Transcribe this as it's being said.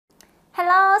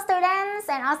Hello students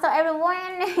and also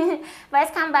everyone.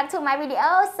 Welcome back to my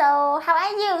video. So how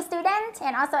are you students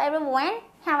and also everyone?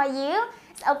 How are you?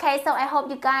 Okay, so I hope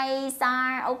you guys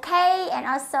are okay and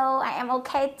also I am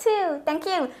okay too. Thank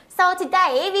you. So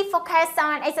today we focus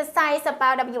on exercise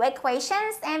about W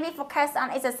equations and we focus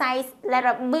on exercise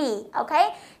letter B.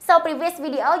 Okay, so previous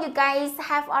video you guys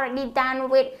have already done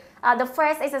with the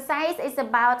first exercise is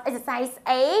about exercise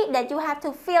A that you have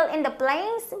to fill in the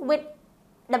blanks with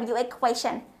W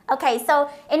equation. Okay, so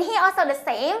in here also the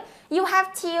same. You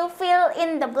have to fill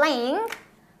in the blanks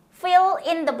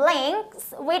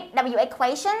with W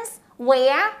equations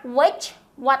where, which,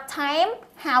 what time,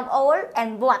 how old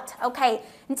and what. Okay.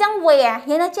 អញ្ចឹង where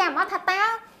យើងនៅចាំអត់ថាតើ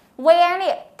where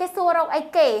នេះគេសួររកអី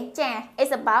គេចា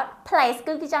is about place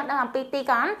គឺគេចង់ដឹងអំពីទី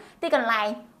កន្លែង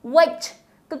which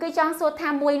គឺគេចង់សួរថា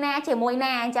មួយណាជាមួយ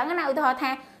ណាអញ្ចឹងណាឧទាហរណ៍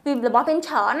ថារបស់មាន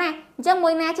ច្រើនណាអញ្ចឹងមួ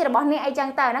យណាជារបស់អ្នកអីចឹង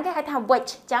ទៅហ្នឹងគេហៅថា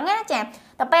which អញ្ចឹងណាចា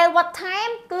តែពេល what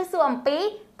time គឺសួរអំពី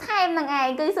time ហ្នឹងឯង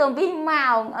គឺសួរអំពីម៉ោ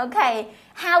ងអូខេ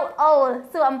how old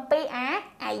សួរអំពី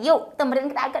អាយុតម្រិន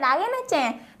ក្តៅណាចា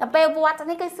តែពេល what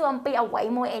នេះគឺសួរអំពីអ្វី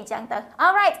មួយអីចឹងទៅ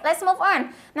Alright let's move on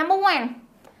number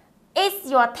 1 is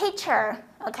your teacher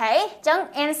អូខេអញ្ចឹង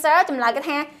answer ចម្លើយគឺ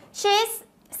ថា she's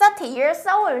 30 years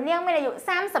old នាងមានអាយុ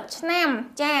30ឆ្នាំ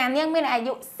ចានាងមានអា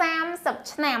យុ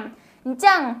30ឆ្នាំអញ្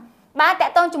ចឹងបើតក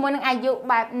តងជាមួយនឹងអាយុ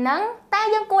បែបហ្នឹងតើ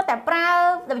យើងគួរតែប្រើ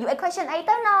W equation អី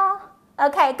ទៅណអូ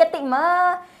ខេគិតតិចមើល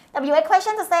W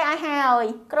equation សរសេរឲ្យហើយ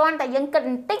គ្រាន់តែយើងគិតប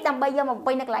ន្តិចដើម្បីយកមក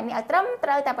វិញនៅកន្លែងនេះឲ្យត្រឹមត្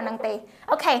រូវតែប៉ុណ្្នឹងទេ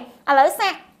អូខេឥឡូវសា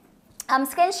ក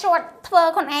screenshot ធ្វើ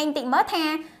ខ្លួនឯងបន្តិចមើលថា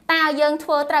តើយើងធ្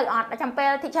វើត្រូវអត់ចាំពេ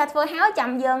ល teacher ធ្វើហើយ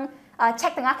ចាំយើង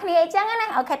check ទាំងអស់គ្នាអញ្ចឹងណា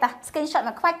អូខេតោះ screenshot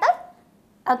មកខ្វាច់ទៅ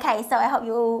Okay, so I hope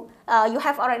you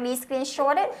have already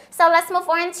screenshotted. So let's move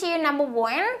on to number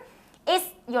 1. Is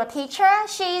your teacher?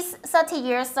 She's 30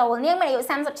 years old. នាងមានអាយុ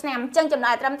30ឆ្នាំអញ្ចឹងចំ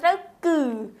ណាយត្រឹមត្រូវ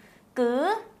គឺ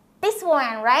this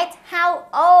one, right? How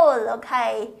old?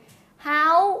 Okay.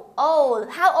 How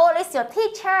old is your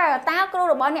teacher? តើគ្រូ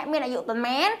របស់អ្នកមានអាយុប៉ុន្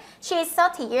មាន She's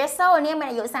 30 years old. នាងមាន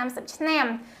អាយុ30ឆ្នាំ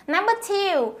Number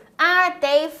 2. Are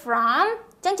they from?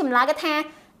 អញ្ចឹងចម្លើយគឺថា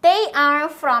They are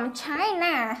from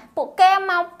China ពួកគេ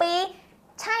មកពី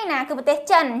China គឺប្រទេស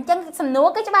ចិនអញ្ចឹងសំណួរ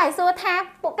គឺច្បាស់ឲ្យសួរថា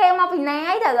ពួកគេមកពីណា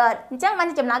ហើយត្រូវអត់អញ្ចឹងបាន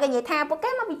ចម្លើយគេនិយាយថាពួកគេ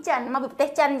មកពីចិនមកពីប្រទេស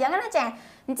ចិនអញ្ចឹងណាចា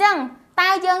អញ្ចឹងតើ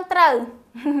យើងត្រូវ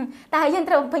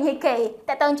ពេញឲ្យគេ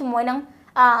តើតើជាមួយនឹង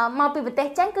មកពីប្រទេស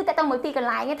ចិនគឺតើតើមួយទីកន្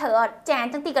លែងទេត្រូវអត់ចាអ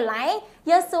ញ្ចឹងទីកន្លែង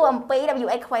យើងសួរអំពី W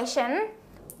equation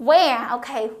where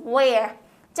okay where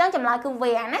អញ្ចឹងចម្លើយគឺ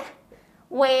where ណា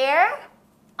where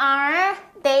are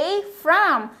they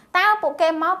from តើពួកគេ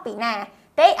មកពីណា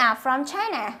They are from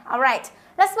China. Alright.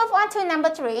 Let's move on to number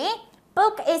 3.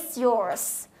 Book is yours.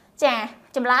 ចា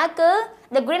ចម្លើយគឺ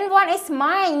the green one is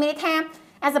mine មានន័យថា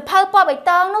អាសភៅពណ៌បៃ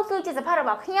តងនោះគឺជាសភៅរប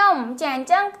ស់ខ្ញុំចាអញ្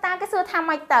ចឹងតើគេសួរថា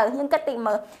ម៉េចទៅយើងគិតតិច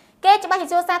មើលគេច្បាស់ជា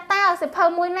សួរថាតើសភៅ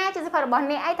មួយណាជាសភៅរបស់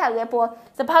អ្នកអីត្រូវគេព្រោះ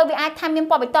សភៅវាអាចថាមាន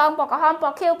ពណ៌បៃតងពណ៌ក្រហមព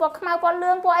ណ៌ខៀវពណ៌ខ្មៅពណ៌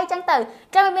លឿងពណ៌អីចឹងទៅ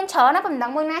ចឹងវាមានច្រើនណាស់ប៉ុន្តែ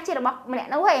មួយណាជារបស់ម្នាក់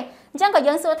នោះទេអញ្ចឹងក៏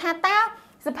យើងសួរថាតើ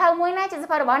សភៅមួយណាជាស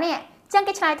ភៅរបស់អ្នកចឹង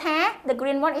គេឆ្លើយថា the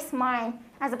green one is mine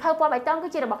អាសភៅពណ៌បៃតងគឺ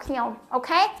ជារបស់ខ្ញុំអូ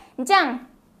ខេអញ្ចឹង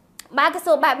បើគេ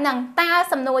សួរបែបហ្នឹងតើ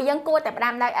សំណួរយើងគួរតែផ្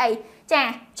ដាំដោយអីចា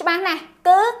ច្បាស់ណាស់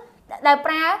គឺដោយ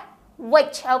ប្រើ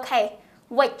which អូខេ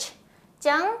which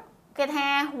ចឹងគេថា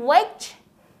which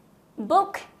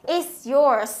book is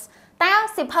yours តើ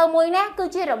សៀវភៅមួយណាគឺ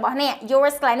ជារបស់អ្នក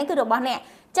yours កន្លែងនេះគឺរបស់អ្នក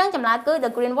ចឹងចម្លើយគឺ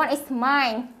the green one is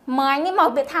mine នេះមក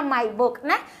វាថា my book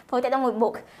ណាព្រោះតែដល់មួយ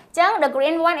book ចឹង the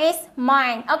green one is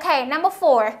mine okay number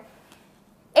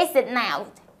 4 is it now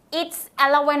it's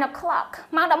 11 o'clock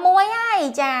ម៉ោង11ហើយ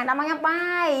ចាដល់ម៉ោងញ៉ាំ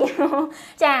បាយ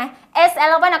ចា it's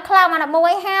 11 o'clock ម៉ោង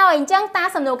11ហើយអញ្ចឹងតើ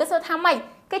សំណួរគេសួរថាម៉េច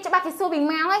គេច្បាស់គេសួរពី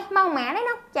ម៉ោងហើយម៉ោងប៉ុន្មានហើយ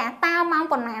ណាចាតើម៉ោង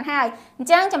ប៉ុន្មានហើយអញ្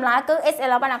ចឹងចម្លើយគឺ it's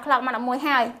 11 o'clock ម៉ោង11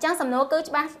ហើយអញ្ចឹងសំណួរគឺ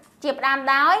ច្បាស់ជាផ្ដើម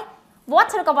ដោយ what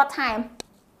ឬក៏ what time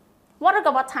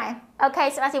What time? Okay,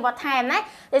 so that's what time ណា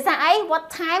ដោយសារអី what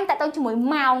time តើតើជាមួយ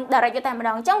ម៉ោង direct ទៅតែម្ដ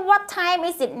ងអញ្ចឹង what time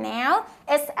is it now?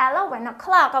 It's 11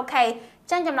 o'clock. Okay. អ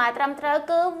ញ្ចឹងចម្លើយត្រឹមត្រូវ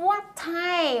គឺ what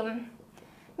time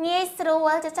ងាយស្រួ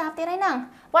លចចាប់ទៀតហើយហ្នឹង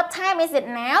What time is it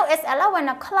now? It's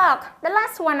 11 o'clock. The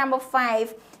last one number 5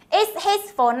 is his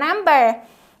phone number.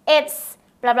 It's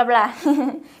blah blah blah.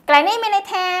 កន្លែងនេះមានន័យ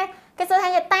ថាគេសួរថា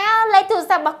តើលេខទូរ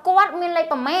ស័ព្ទរបស់គាត់មានលេខ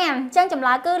ប្រមាណអញ្ចឹងចម្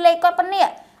លើយគឺលេខគាត់ប៉ុណ្ណេះ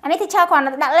អានេះ teacher គ្រាន់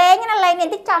តែដាក់លេខណាលេខនេះ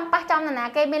តិចចំប៉ះចំណា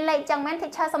គេមានលេខចឹងមែន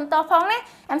teacher សុំទោសផងណា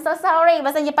I'm so sorry បើ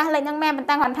សិនជាប៉ះលេខហ្នឹងមែនប៉ុន្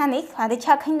តែគ្រាន់ថានេះគ្រាន់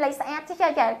teacher ឃើញលេខស្អាត teacher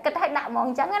គិតឲ្យដាក់ហ្មង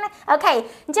ចឹងណាអូខេ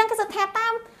អញ្ចឹងគេសួរថាតា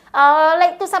មលេ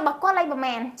ខទូរស័ព្ទរបស់គាត់លេខប្រ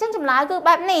មាណអញ្ចឹងចម្លើយគឺ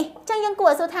បែបនេះអញ្ចឹងយើងគួរ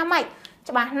ឲ្យសួរថាម៉េច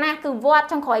ច្បាស់ណាស់គឺវត្ត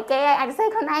ចុងក្រោយគេឲ្យអាចសរសេរ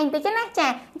ខ្លួនឯងបន្តិចណាចា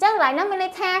អញ្ចឹងកន្លែងហ្នឹងមានន័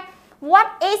យថា what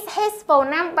is his phone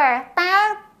number តើ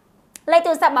លេខ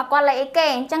ទូរស័ព្ទរបស់គាត់លេខអីគេ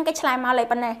អញ្ចឹងគេឆ្លើយមកលេខ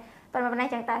ប៉ុណ្ណេះ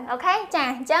ចឹងទៅអូខេចា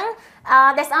អញ្ចឹង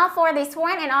that's all for this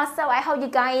one and also I hope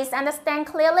you guys understand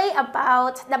clearly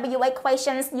about W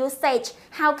equations usage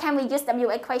how can we use W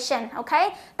equation អូខេ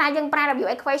តើយើងប្រើ W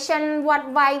equation what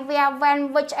why where when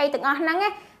which អីទាំងអស់ហ្នឹងណា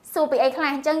សួរពីអីខ្លះ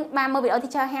អញ្ចឹងបានមើលវីដេអូ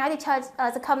teacher ហើយ teacher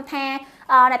សង្ឃឹមថា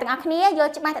អ្នកទាំងអស់គ្នាយ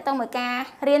ល់ច្បាស់ទៅនឹងការ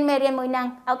រៀនមេរៀនមួយហ្នឹង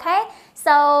អូខេ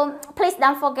so please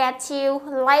don't forget to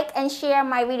like and share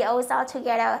my videos all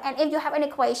together and if you have any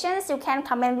questions you can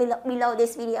comment below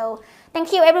this video thank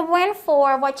you everyone for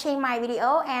watching my video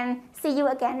and see you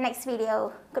again next video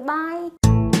goodbye